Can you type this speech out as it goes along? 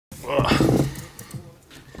Alright,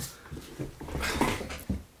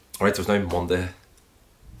 so it's now Monday,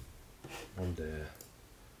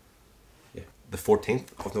 yeah, the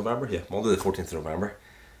 14th of November, yeah, Monday the 14th of November,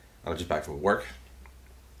 and I'm just back from work,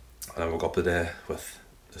 and I woke up today with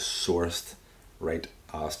the sorest right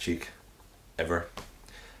ass cheek ever.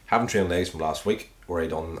 Haven't trained legs from last week, where I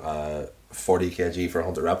done 40 kg for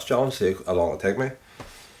 100 reps challenge, see how long it'll take me,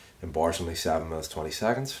 embarrassingly 7 minutes 20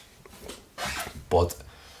 seconds, but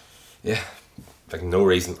yeah, like no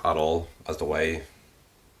reason at all as to why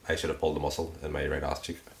I should have pulled the muscle in my right ass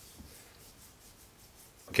cheek.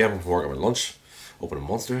 I came from work at my lunch, opened a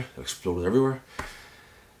Monster, it exploded everywhere.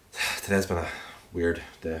 Today's been a weird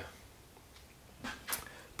day.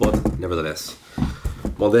 But nevertheless,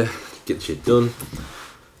 Monday, getting shit done.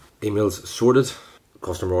 Emails sorted,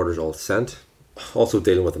 customer orders all sent. Also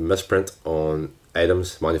dealing with a misprint on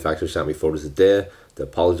items. Manufacturers sent me photos today to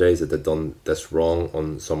apologise that they've done this wrong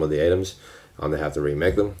on some of the items, and they have to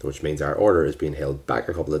remake them, which means our order is being held back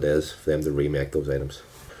a couple of days for them to remake those items.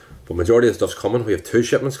 But majority of the stuff's coming. We have 2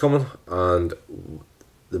 shipments coming, and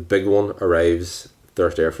the big one arrives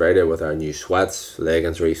Thursday or Friday with our new sweats,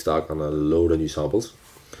 leggings restock, and a load of new samples.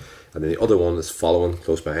 And then the other one is following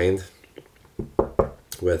close behind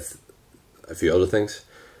with a few other things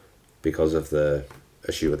because of the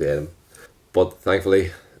issue with the item. But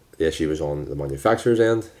thankfully the issue was on the manufacturer's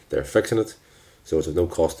end. They're fixing it, so it's of no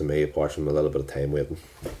cost to me apart from a little bit of time waiting.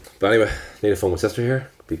 But anyway, I need to phone my sister here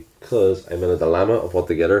because I'm in a dilemma of what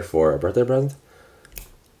to get her for a birthday present.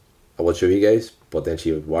 I would show you guys, but then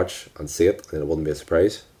she would watch and see it and it wouldn't be a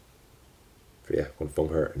surprise. So yeah, I'm going to phone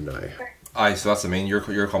her now. Aye, so that's the mean,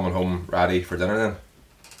 you're coming home ready for dinner then?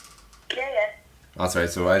 Yeah. That's right,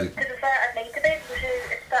 so I... Because it's at night today, because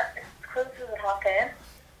it's closes at 10:30.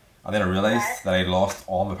 And then I realised that I'd lost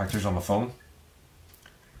all my pictures on my phone.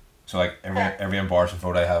 So like every embarrassing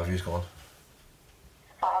photo I have, she's gone.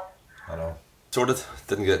 I know. Sorted,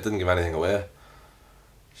 didn't give anything away.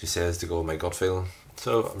 She says to go with my gut feeling.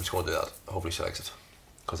 So I'm just going to do that. Hopefully she likes it.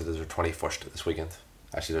 Because it is her 21st this weekend.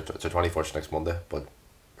 Actually it's her 21st next Monday, but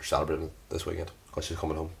we're celebrating it this weekend because she's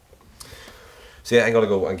coming home. So yeah, I'm going to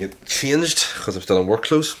go and get changed because I'm still in work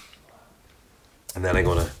clothes. And then I'm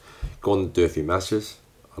going to go and do a few messages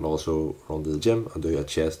and also run to the gym and do a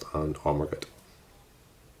chest and arm workout.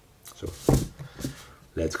 So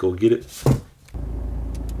let's go get it.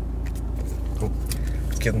 Oh,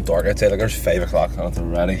 it's getting dark outside, like there's 5 o'clock and it's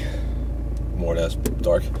already more or less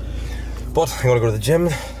dark. But I'm going to go to the gym,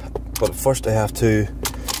 but first I have to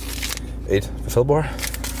eat a Fill bar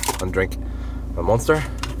and drink a Monster.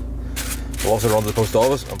 We'll also run to the post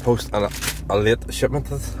office and post a late shipment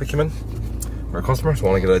that came in for a customer, so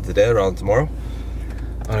I want to get it out today rather than tomorrow.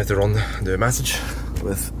 I have to run and do a message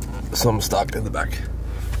with some stock in the back.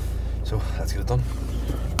 So let's get it done.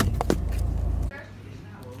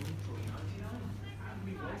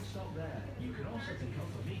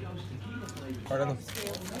 Hard on them.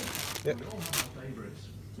 Yeah.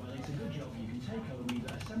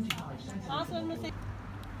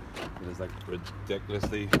 It is like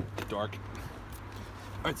ridiculously dark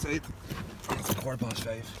outside. It's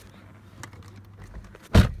 5:15.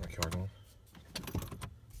 My car going.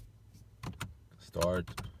 Start.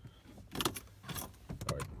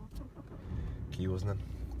 Alright. Key wasn't in.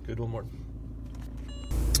 Good one, Martin.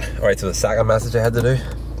 Alright, so the second message I had to do,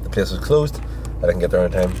 the place was closed. I didn't get there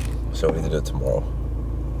in time, so I need to do it tomorrow.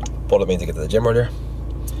 But it means I get to the gym earlier.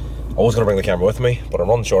 I was going to bring the camera with me, but I'm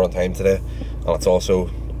running short on time today, and it's also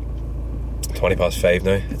 5:20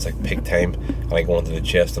 now. It's like peak time, and I go into the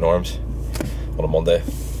chest and arms on a Monday.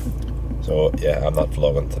 So yeah, I'm not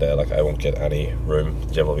vlogging today. Like I won't get any room.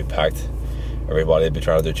 The gym will be packed. Everybody will be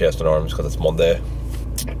trying to do chest and arms because it's Monday.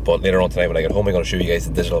 But later on tonight when I get home, I'm going to show you guys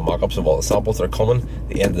the digital mock-ups of all the samples that are coming at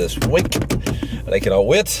the end of this week, and I cannot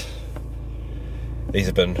wait. These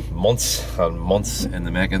have been months and months in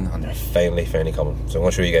the making, and they're finally coming. So I'm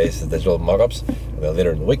going to show you guys the digital mock-ups, and then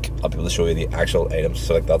later in the week I'll be able to show you the actual items.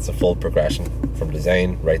 So like that's the full progression from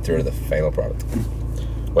design right through to the final product.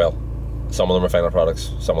 Well, some of them are final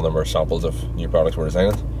products, some of them are samples of new products we're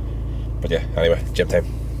designing. But yeah, anyway, gym time.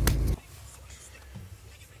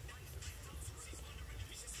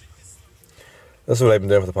 This is what I've been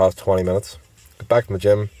doing for the past 20 minutes. Get back from the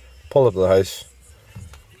gym, pull up to the house,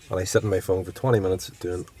 and I sit on my phone for 20 minutes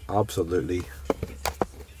doing absolutely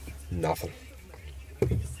nothing.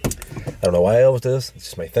 I don't know why I always do this, it's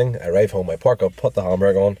just my thing. I arrive home, I park up, put the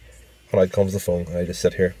handbrake on, and out comes the phone, and I just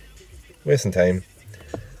sit here, wasting time,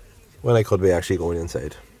 when I could be actually going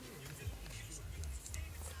inside.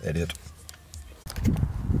 Idiot.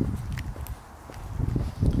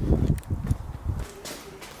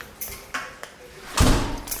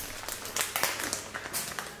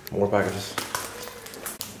 More packages.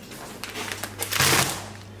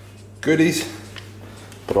 Goodies,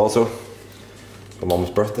 but also my mum's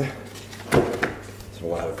birthday. So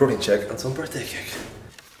we'll have a protein shake and some birthday cake.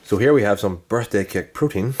 So here we have some birthday cake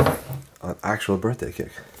protein and actual birthday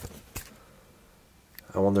cake.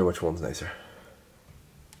 I wonder which one's nicer.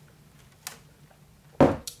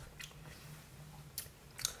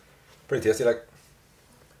 Pretty tasty, like.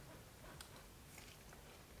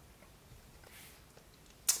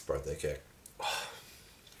 Birthday cake. Oh.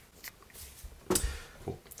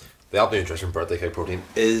 The Alpha Nutrition birthday cake protein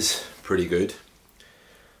is pretty good,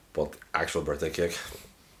 but actual birthday cake,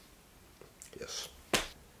 yes.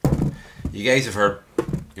 You guys have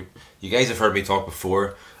heard me talk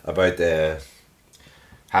before about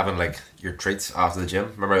having like your treats after the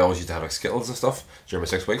gym. Remember, I always used to have like Skittles and stuff during my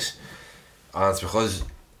 6 weeks, and it's because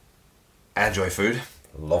I enjoy food,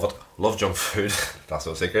 love it, love junk food. That's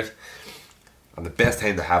no secret. And the best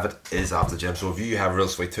time to have it is after the gym. So if you have a real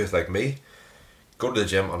sweet tooth like me, go to the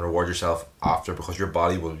gym and reward yourself after, because your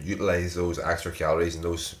body will utilize those extra calories and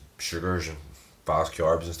those sugars and fast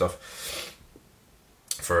carbs and stuff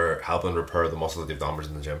for helping repair the muscle that you've damaged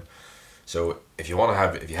in the gym. So if you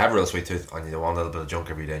have a real sweet tooth and you want a little bit of junk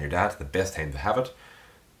every day in your diet, the best time to have it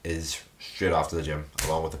is straight after the gym,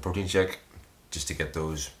 along with the protein shake, just to get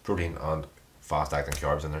those protein and fast acting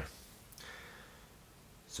carbs in there.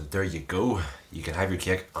 So there you go. You can have your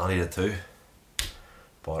cake and eat it too.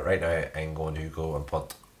 But right now I'm going to go and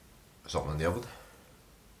put something in the oven.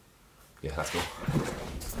 Yeah, let's go.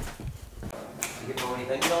 You get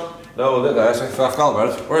anything done? No, look guys, I forgot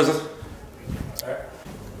about it. Where is it? There.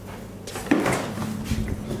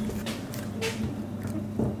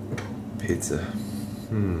 Pizza.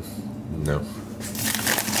 No.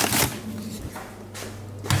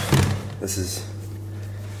 This is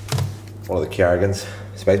one of the Kerrigan's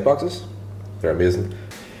spice boxes. They're amazing.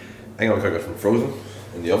 I'm gonna cook it from frozen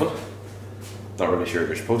in the oven. Not really sure if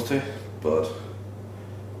you're supposed to, but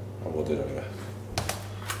I will do it anyway.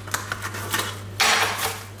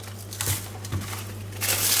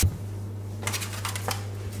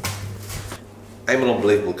 I'm an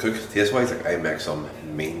unbelievable cook, taste-wise. Like, I make some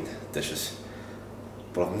mean dishes,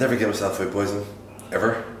 but I've never given myself food poisoning,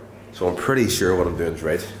 ever. So I'm pretty sure what I'm doing is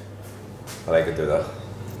right, and I can do that.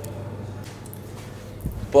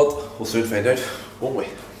 But we'll soon find out, won't we?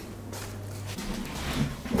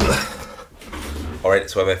 Alright,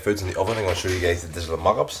 so I have my food's in the oven. I'm going to show you guys the digital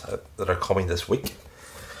mock-ups that are coming this week.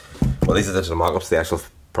 Well, these are the digital mock-ups, the actual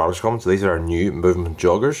products coming. So these are our new movement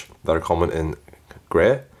joggers that are coming in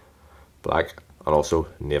grey, black and also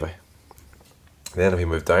navy. Then if we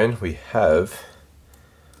move down, we have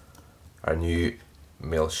our new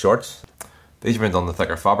male shorts. These have been done in the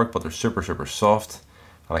thicker fabric, but they're super soft,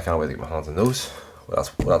 and I can't wait to get my hands on those. What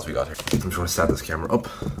else we got here? I'm just going to set this camera up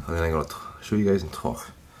and then I'm going to show you guys and talk.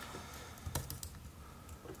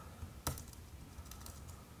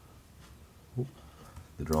 Ooh,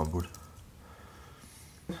 the drawing board.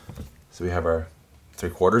 So we have our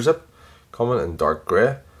 3/4 zip coming in dark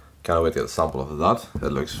grey. Can't wait to get a sample of that.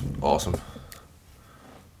 It looks awesome.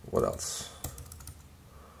 What else?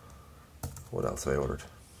 What else have I ordered?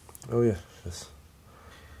 Oh yeah, this.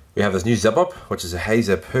 We have this new zip up, which is a high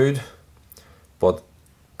zip hood. But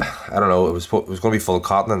I don't know, it was going to be full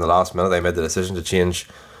cotton in the last minute. I made the decision to change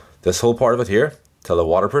this whole part of it here to the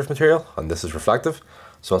waterproof material, and this is reflective.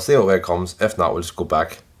 So I'll see what way it comes. If not, we'll just go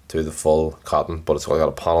back to the full cotton, but it's got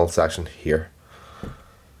a panel section here.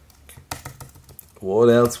 What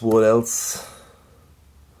else?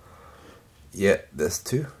 Yeah, this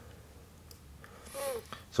too.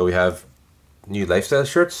 So we have new lifestyle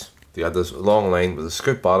shirts. They got this long line with a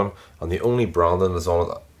scoop bottom, and the only branding that's on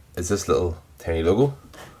it is this little tiny logo.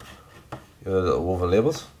 You know, the little woven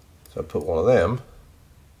labels. So I put one of them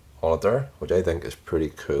on it there, which I think is pretty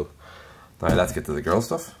cool. Now let's get to the girl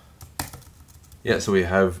stuff. Yeah, so we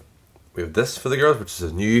have this for the girls, which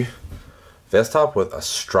is a new vest top with a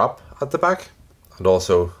strap at the back, and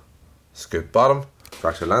also scoop bottom for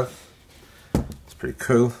extra length. It's pretty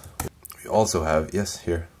cool. We also have, yes,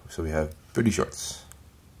 here, so we have booty shorts.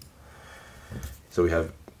 So we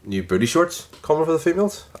have new booty shorts coming for the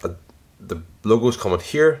females. The logo's coming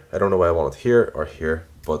here. I don't know why I want it here or here,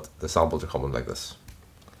 but the samples are coming like this.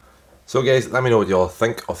 So guys, let me know what y'all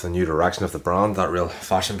think of the new direction of the brand, that real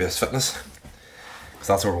fashion-based fitness. Because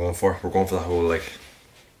that's what we're going for. We're going for the whole like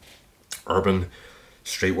urban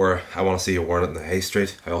streetwear. I want to see you wearing it in the high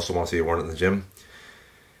street. I also want to see you wearing it in the gym.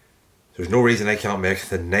 There's no reason I can't make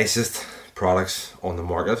the nicest products on the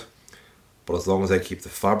market, but as long as I keep the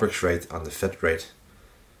fabrics right and the fit right,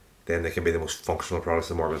 then they can be the most functional products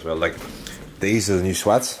in the market as well. Like these are the new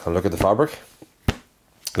sweats, and look at the fabric.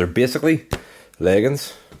 They're basically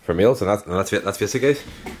leggings for males, and that's basic, guys.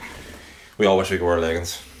 We all wish we could wear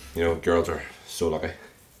leggings. You know, girls are so lucky.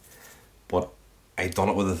 But I done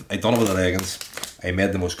it with the leggings. I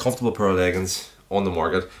made the most comfortable pair of leggings on the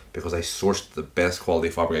market because I sourced the best quality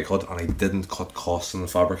fabric I could, and I didn't cut costs on the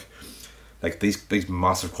fabric. Like these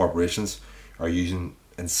massive corporations are using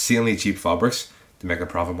insanely cheap fabrics to make a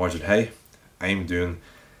profit margin high. I'm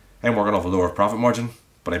working off a lower profit margin,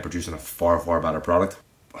 but I'm producing a far better product,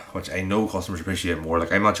 which I know customers appreciate more.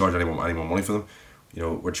 Like, I'm not charging any more money for them. You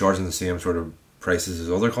know, we're charging the same sort of prices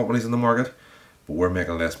as other companies in the market, but we're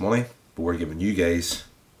making less money, but we're giving you guys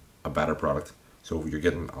a better product. So you're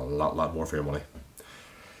getting a lot more for your money.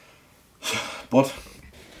 But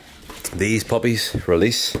these puppies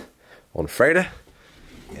release on Friday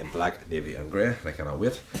in black, navy and grey, and I cannot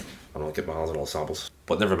wait. And I'll get my hands on all samples.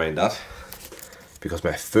 But never mind that, because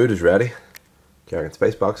my food is ready. Carrigan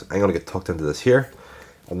Spice Box. I'm gonna get tucked into this here,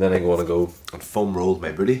 and then I'm gonna go and foam roll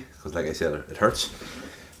my booty, because like I said, it hurts.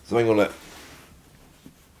 So I'm gonna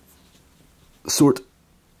sort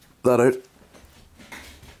that out.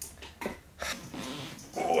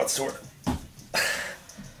 Oh, that's sort.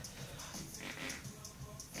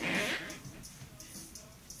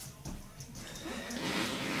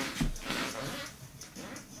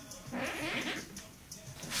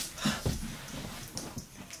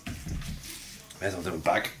 May as well do it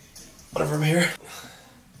back whenever I'm here.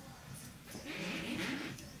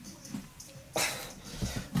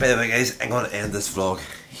 By the way, guys, I'm going to end this vlog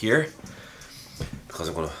here because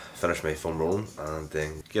I'm going to finish my foam rolling and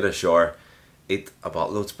then get a shower, eat a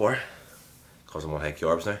bottle oats bar because I'm on high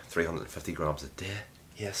carbs now, 350 grams a day,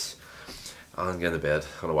 yes, and get into bed.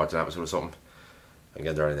 I'm going to watch an episode or something and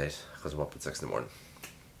get there early night because I'm up at 6 in the morning.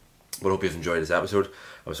 But I hope you've enjoyed this episode.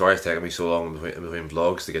 I'm sorry it's taken me so long in between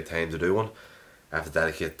vlogs to get time to do one. I have to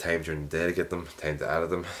dedicate time during the day to get them, time to edit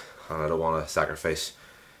them, and I don't want to sacrifice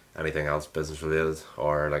anything else business related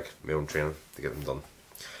or like my own training to get them done.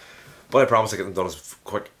 But I promise to get them done as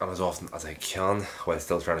quick and as often as I can while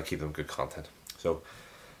still trying to keep them good content. So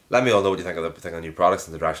let me all know what you think of the new products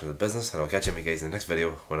and the direction of the business, and I'll catch you guys in the next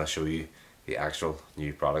video when I show you the actual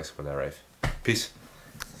new products when they arrive. Peace.